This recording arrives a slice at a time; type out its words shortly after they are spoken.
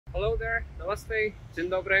Hello there, namaste, dzień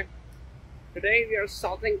dobry. Today we are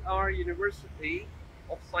starting our University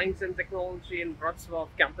of Science and Technology in Wrocław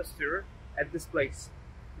campus tour at this place.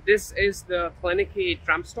 This is the Politechnika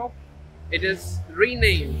tram stop. It is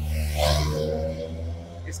renamed.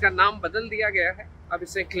 इसका नाम बदल दिया गया है. अब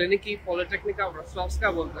इसे क्लिनिकी Politechnika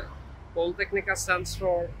Wrocławska बोलते हैं. Politechnika stands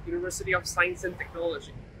for University of Science and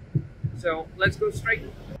Technology. So let's go straight.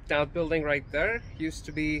 That building right there used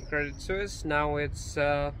to be Credit Suisse. Now it's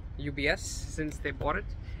UBS since they bought it.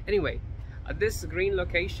 Anyway, this green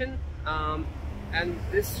location and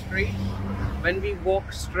this street, when we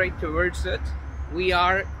walk straight towards it, we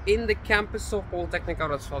are in the campus of Politechnika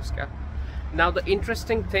Wrocławska. Now the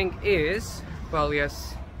interesting thing is, well,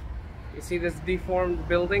 yes, you see this deformed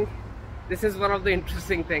building? This is one of the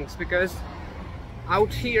interesting things because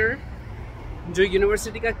out here जो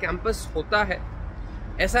university का campus होता है,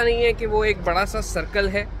 ऐसा नहीं है कि वो एक बड़ा सा सर्कल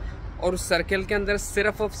है और उस सर्कल के अंदर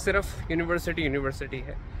सिर्फ और सिर्फ यूनिवर्सिटी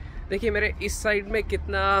है. देखिए मेरे इस साइड में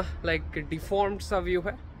कितना लाइक डिफॉर्म्ड सा व्यू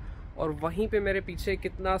है और वहीं पे मेरे पीछे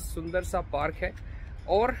कितना सुंदर सा पार्क है.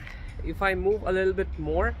 और if I move a little bit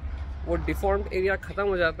more, वो डिफॉर्म्ड एरिया ख़त्म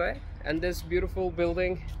हो जाता है and this beautiful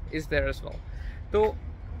building is there as well. तो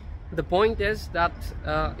the point is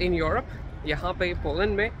that in Europe, यहाँ पे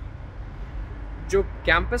पोलैंड में जो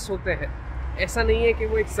कैंपस होते हैं, ऐसा नहीं है कि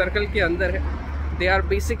वो एक सर्कल के अंदर है. They are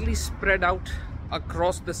basically spread out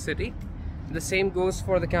across the city. The same goes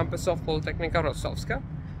for the campus of पॉलिटेक्निका Wrocławska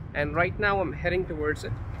and right now I am heading towards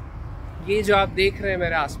it. ये जो आप देख रहे हैं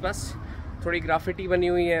मेरे आसपास, थोड़ी ग्राफिटी बनी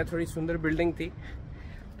हुई है, थोड़ी सुंदर बिल्डिंग थी.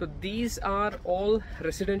 तो these are all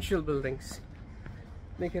residential buildings.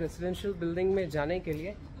 देखिए रेसिडेंशियल बिल्डिंग में जाने के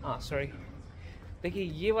लिए सॉरी, देखिए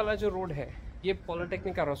ये वाला जो रोड है ये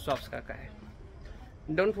पॉलिटेक्निका Wrocławska का है.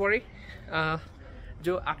 डोंट वरी,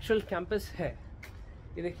 जो एक्चुअल कैंपस है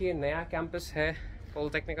ये देखिए नया कैंपस है.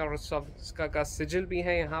 पॉलिटेक्निका Wrocławska का सिजिल भी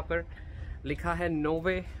है, यहाँ पर लिखा है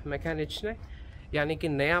नोवे मैकेनिचने, यानी कि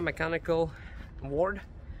नया मैकेनिकल वार्ड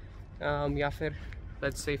या फिर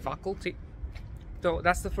लेट्स से फैकल्टी. तो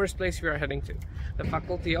that's the first place we are heading to, the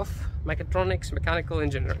faculty of mechatronics mechanical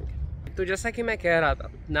engineering. तो जैसा कि मैं कह रहा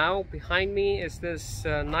था, now behind me is this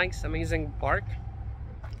nice amazing park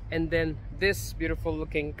and then this beautiful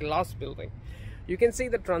looking glass building. You can see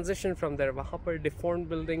the transition from there. वहाँ पर deformed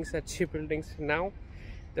buildings, अच्छी buildings. Now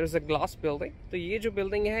there's a glass building. तो ये जो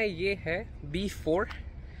building है ये है B4,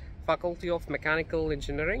 Faculty of Mechanical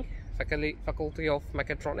Engineering, Faculty of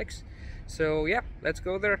Mechatronics. So yeah, let's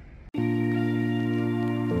go there.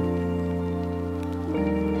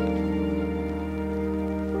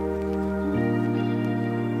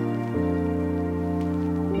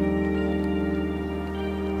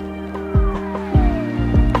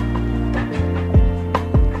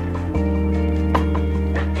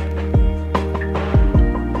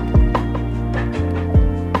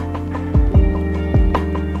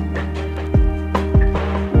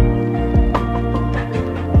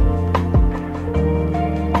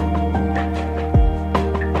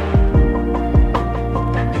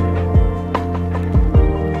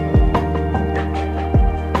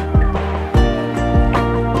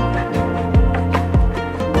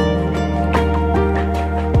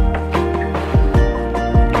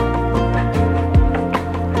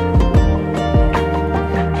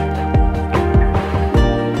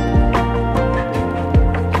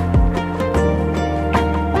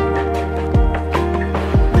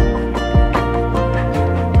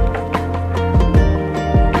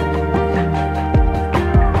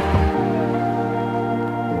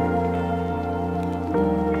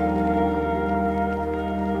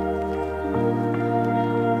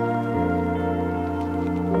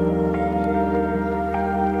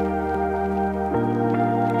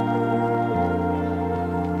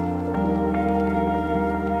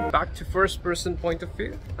 Back to first person point of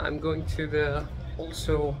view, I'm going to the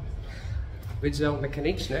also Visual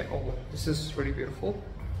Mechaniczne. Oh, this is really beautiful.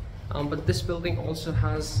 But this building also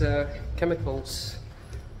has chemicals,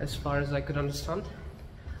 as far as I could understand.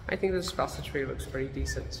 I think this passageway looks pretty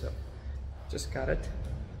decent, so just got it.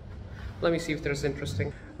 Let me see if there's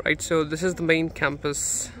interesting. Right, so this is the main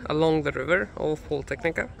campus along the river of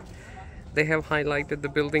Politechnika. They have highlighted the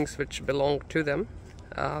buildings which belong to them.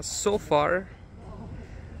 So far,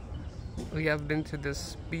 we have been to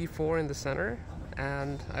this B4 in the center,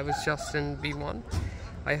 and I was just in B1.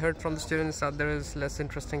 I heard from the students that there is less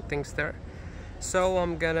interesting things there, so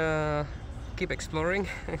I'm gonna keep exploring.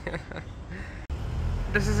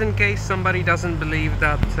 This is in case somebody doesn't believe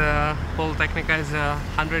that Politechnika is a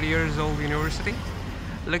 100 years old university.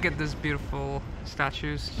 Look at this beautiful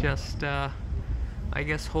statues, just I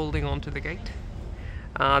guess holding on to the gate.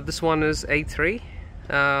 This one is A3,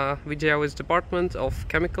 Vijay's department of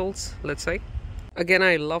chemicals, let's say. Again,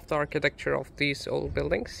 I love the architecture of these old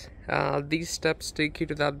buildings. These steps take you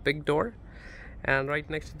to that big door, and right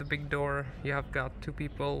next to the big door you have got two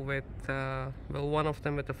people with well, one of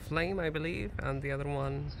them with a flame, I believe, and the other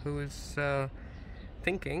one who is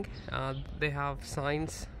thinking. They have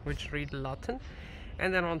signs which read Latin,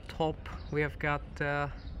 and then on top we have got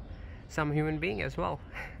some human being as well.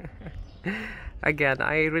 Again,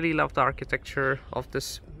 I really love the architecture of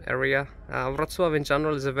this area. Wrocław in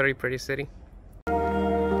general is a very pretty city.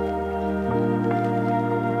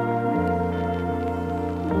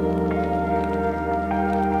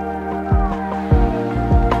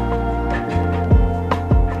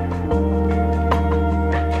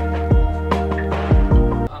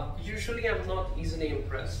 Usually I'm not easily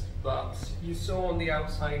impressed, but you saw on the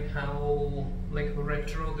outside how like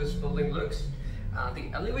retro this building looks. The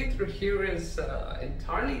elevator here is an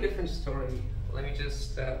entirely different story. Let me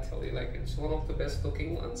just tell you, like, it's one of the best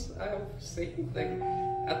looking ones I've seen, like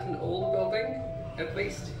at an old building at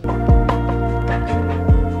least.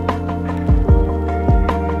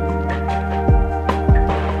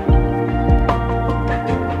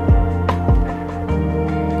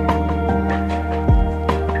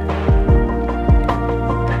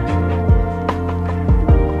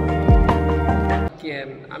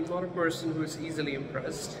 I'm not a person who is easily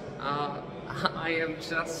impressed. I am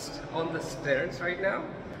just on the stairs right now,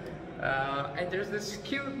 and there's this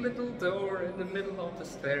cute little door in the middle of the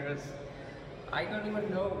stairs. I don't even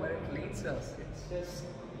know where it leads us. It's just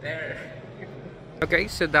there. Okay,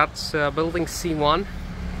 so that's building C1.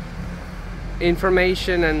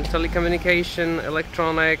 Information and telecommunication,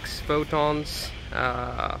 electronics, photons,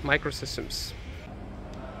 microsystems.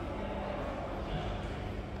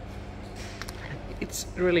 It's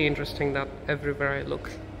really interesting that everywhere I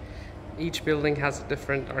look, each building has a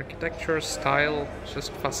different architecture, style. It's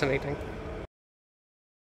just fascinating.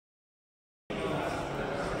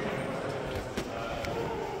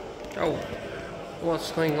 Oh,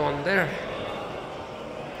 what's going on there?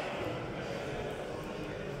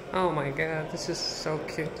 Oh my god, this is so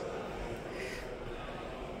cute.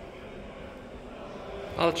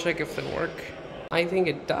 I'll check if it'll work. I think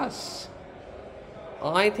it does.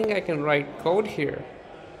 I think I can write code here.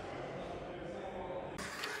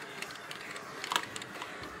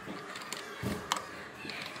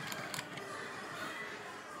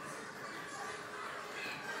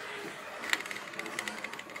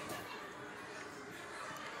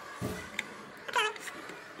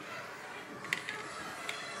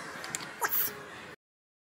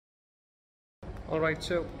 Alright,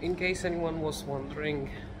 so in case anyone was wondering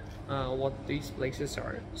what these places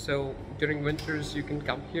are, so during winters you can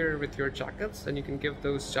come here with your jackets and you can give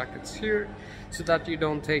those jackets here so that you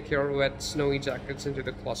don't take your wet snowy jackets into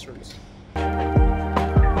the classrooms.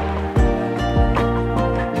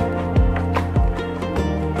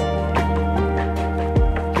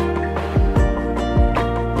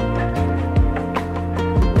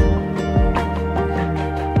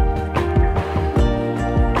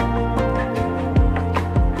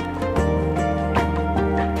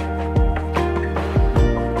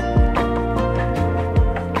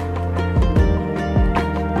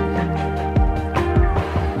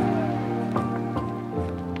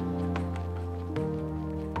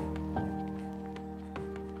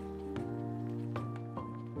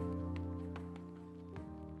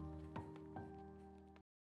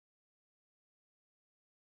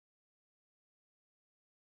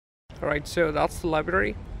 Alright, so that's the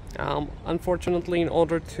library. Unfortunately, in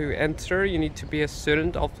order to enter, you need to be a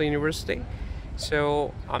student of the university.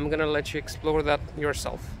 So I'm gonna let you explore that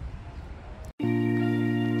yourself.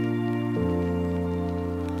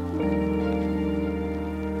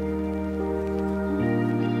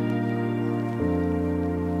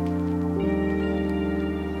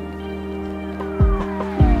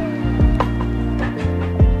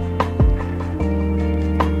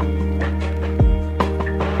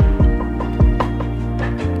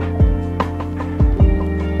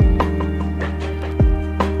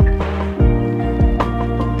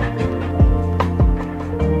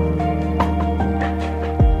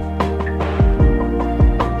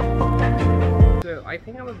 I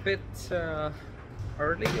think I'm a bit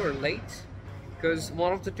early or late, because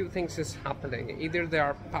one of the two things is happening. Either they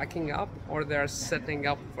are packing up or they are setting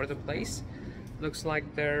up for the place. Looks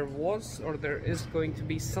like there was or there is going to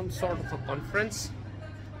be some sort of a conference.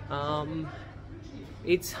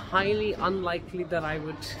 It's highly unlikely that I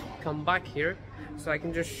would come back here, so I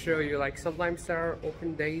can just show you, like, sometimes there are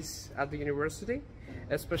open days at the university,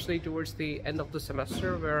 especially towards the end of the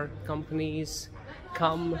semester, where companies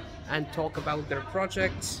come and talk about their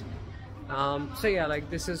projects. So yeah, like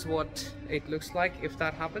this is what it looks like if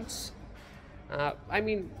that happens. I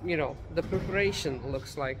mean, you know, the preparation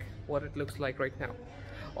looks like what it looks like right now.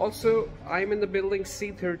 Also, I'm in the building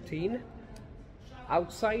C13.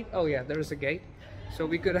 Outside, oh yeah, there is a gate, so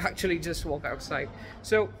we could actually just walk outside.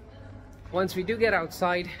 So once we do get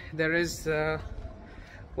outside, there is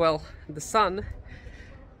well, the sun,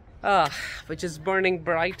 which is burning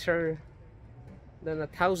brighter than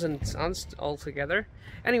 1,000 suns altogether.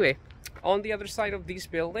 Anyway, on the other side of these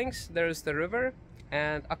buildings there is the river,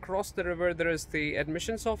 and across the river there is the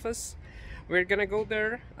admissions office. We're gonna go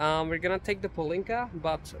there. We're gonna take the Polinka,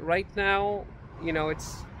 but right now, you know,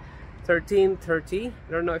 it's 13:30.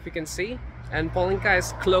 I don't know if you can see, and Polinka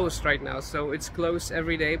is closed right now, so it's closed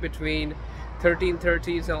every day between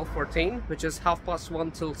 13:30 till 14, which is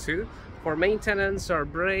 1:30 till 2, for maintenance or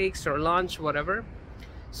breaks or lunch, whatever.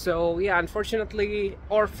 So yeah, unfortunately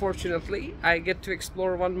or fortunately, I get to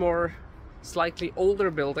explore one more slightly older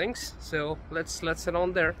buildings. So let's head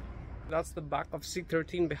on there. That's the back of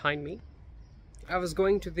C13 behind me. I was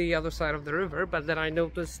going to the other side of the river, but then I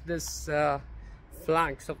noticed this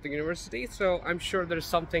flags of the university, so I'm sure there's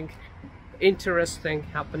something interesting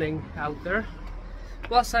happening out there.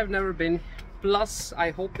 Plus, I've never been. Plus,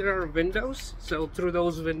 I hope there are windows, so through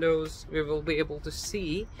those windows we will be able to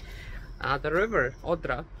see the River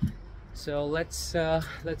Odra. So let's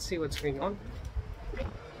see what's going on.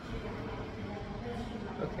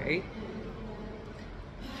 Okay.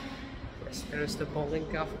 Yes, there is the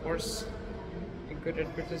Polinka, of course. Good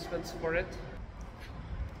advertisements for it.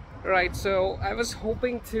 Right, so I was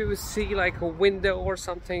hoping to see like a window or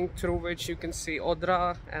something through which you can see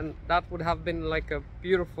Odra, and that would have been like a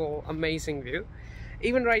beautiful, amazing view.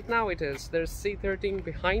 Even right now it is. There's C13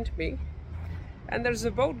 behind me, and there's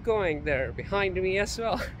a boat going there behind me as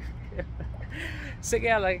well. So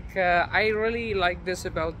yeah, like I really like this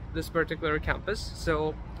about this particular campus.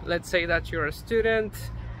 So let's say that you're a student,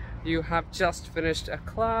 you have just finished a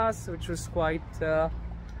class which was quite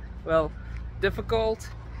well,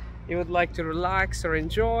 difficult. You would like to relax or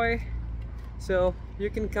enjoy, so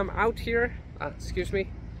you can come out here. Excuse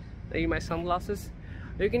me, I need my sunglasses.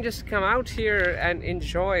 You can just come out here and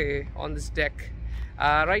enjoy on this deck.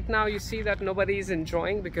 Right now you see that nobody is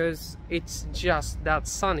enjoying because it's just that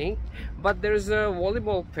sunny, but there's a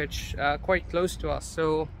volleyball pitch quite close to us,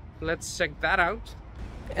 so let's check that out.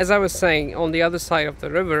 As I was saying, on the other side of the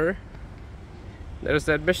river there's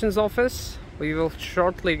the admissions office. We will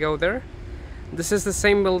shortly go there. This is the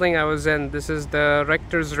same building I was in. This is the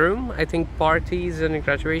rector's room. I think parties and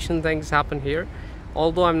graduation things happen here,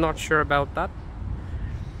 although I'm not sure about that.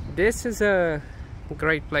 This is a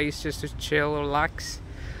great place just to chill, relax.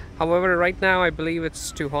 However, right now I believe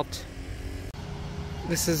it's too hot.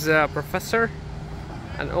 This is a professor,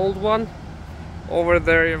 an old one. Over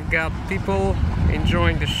there you've got people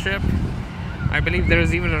enjoying the ship. I believe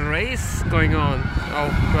there's even a race going on. Oh,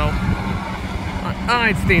 well.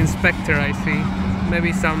 It's the inspector, I see.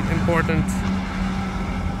 Maybe some important...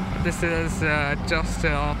 This is just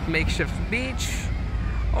a makeshift beach.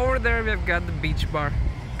 Over there we've got the beach bar.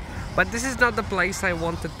 But this is not the place I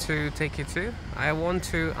wanted to take you to. I want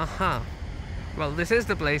to... Well, this is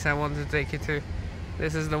the place I wanted to take you to.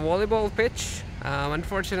 This is the volleyball pitch.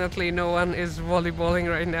 Unfortunately, no one is volleyballing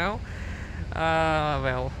right now.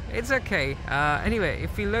 Well, it's okay. Anyway,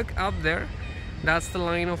 if we look up there, that's the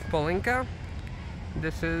line of Polinka.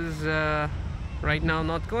 This is right now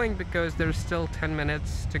not going because there's still 10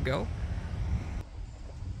 minutes to go.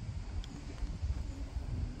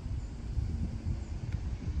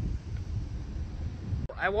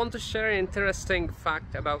 I want to share an interesting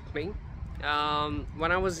fact about me.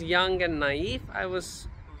 When I was young and naive, I was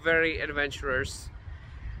very adventurous.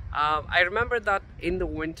 I remember that in the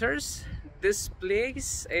winters, this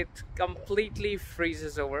place, it completely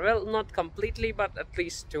freezes over. Well, not completely, but at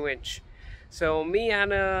least 2 inches. So me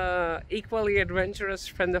and a equally adventurous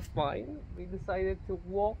friend of mine, we decided to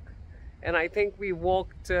walk, and I think we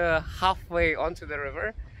walked halfway onto the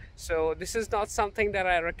river. So this is not something that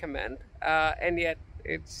I recommend, and yet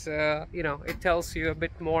it's you know, it tells you a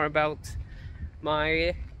bit more about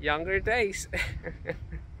my younger days.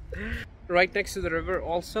 Right next to the river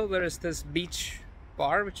also there is this beach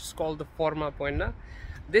bar which is called the Forma Buena.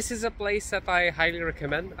 This is a place that I highly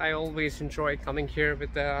recommend. I always enjoy coming here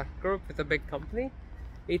with a group, with a big company.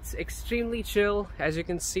 It's extremely chill. As you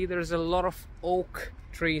can see, there's a lot of oak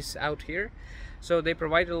trees out here, so they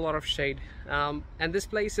provide a lot of shade. And this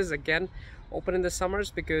place is again open in the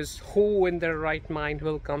summers, because who in their right mind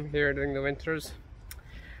will come here during the winters?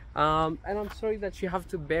 And I'm sorry that you have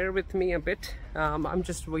to bear with me a bit. I'm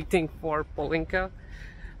just waiting for Polinka.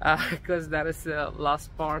 because that is the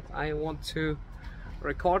last part I want to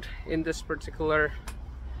record in this particular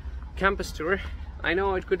campus tour. I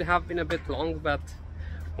know it could have been a bit long, but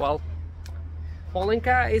well,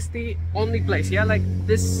 Polinka is the only place. Yeah, like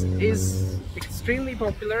this is extremely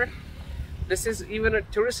popular. This is even a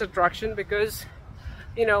tourist attraction because,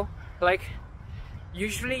 you know, like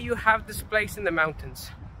usually you have this place in the mountains.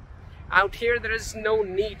 Out here there is no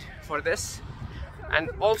need for this. And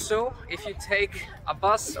also, if you take a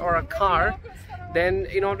bus or a car, then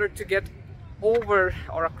in order to get over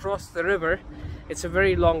or across the river, it's a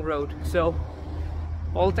very long road. So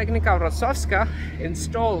Politechnika Wrocławska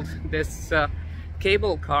installed this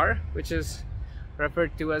cable car, which is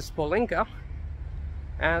referred to as Polinka,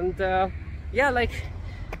 and yeah, like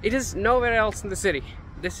it is nowhere else in the city.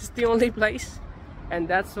 This is the only place, and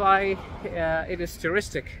that's why it is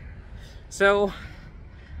touristic. So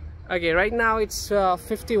okay, right now it's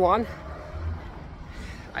 51.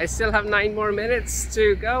 I still have 9 more minutes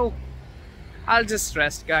to go. I'll just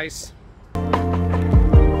rest, guys.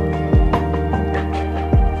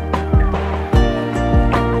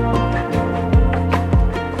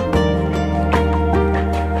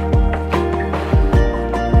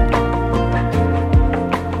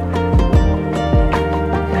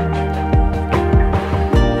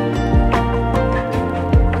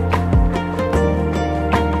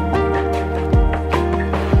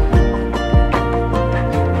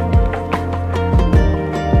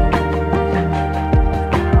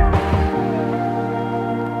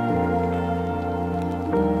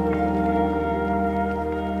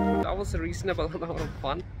 A reasonable amount of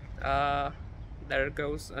fun. There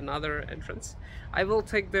goes another entrance. I will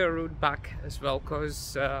take the route back as well,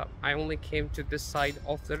 because I only came to this side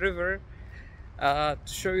of the river to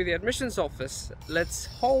show you the admissions office. Let's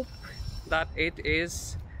hope that it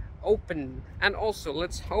is open, and also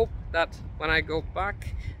let's hope that when I go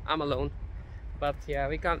back I'm alone. But yeah,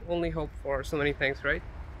 we can't only hope for so many things, right?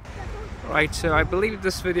 Right, so I believe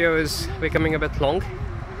this video is becoming a bit long,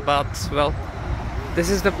 but well, this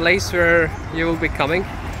is the place where you will be coming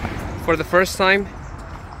for the first time.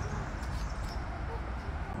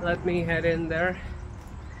 Let me head in there.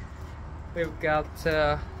 We've got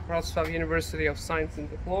Wrocław University of Science and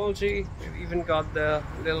Technology. We've even got the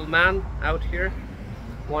little man out here,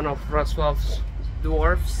 one of Wrocław's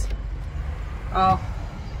dwarfs. Oh,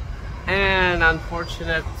 and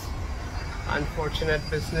unfortunate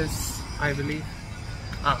business, I believe.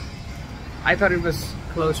 I thought it was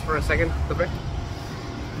closed for a second,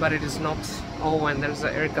 but it is not. Oh, and there's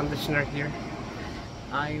an air conditioner here.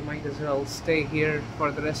 I might as well stay here for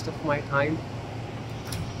the rest of my time.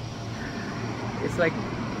 It's like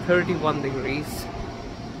 31 degrees.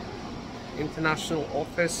 International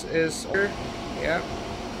office is here. Yeah.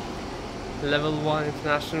 Level 1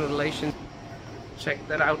 international relations. Check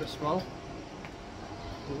that out as well.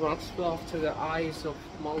 Wrocław to the eyes of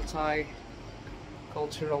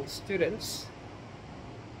multicultural students.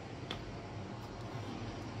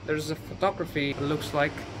 There's a photography. It looks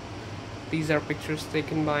like these are pictures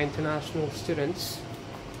taken by international students.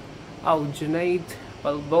 Oh, Junaid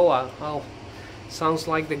Balboa. Oh, sounds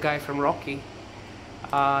like the guy from Rocky.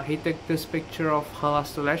 He took this picture of Hala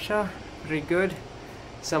Stulesha. Pretty good.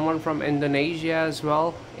 Someone from Indonesia as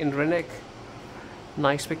well, in Rinik.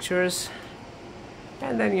 Nice pictures.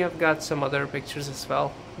 And then you've got some other pictures as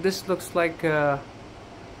well. This looks like a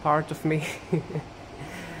part of me.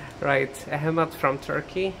 Right, Ahmed from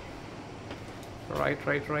Turkey. Right.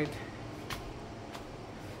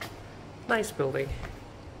 Nice building.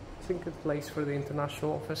 It's a good place for the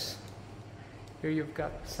international office. Here you've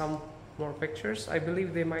got some more pictures. I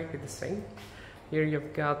believe they might be the same. Here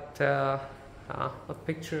you've got a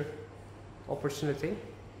picture opportunity.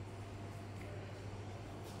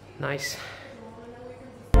 Nice.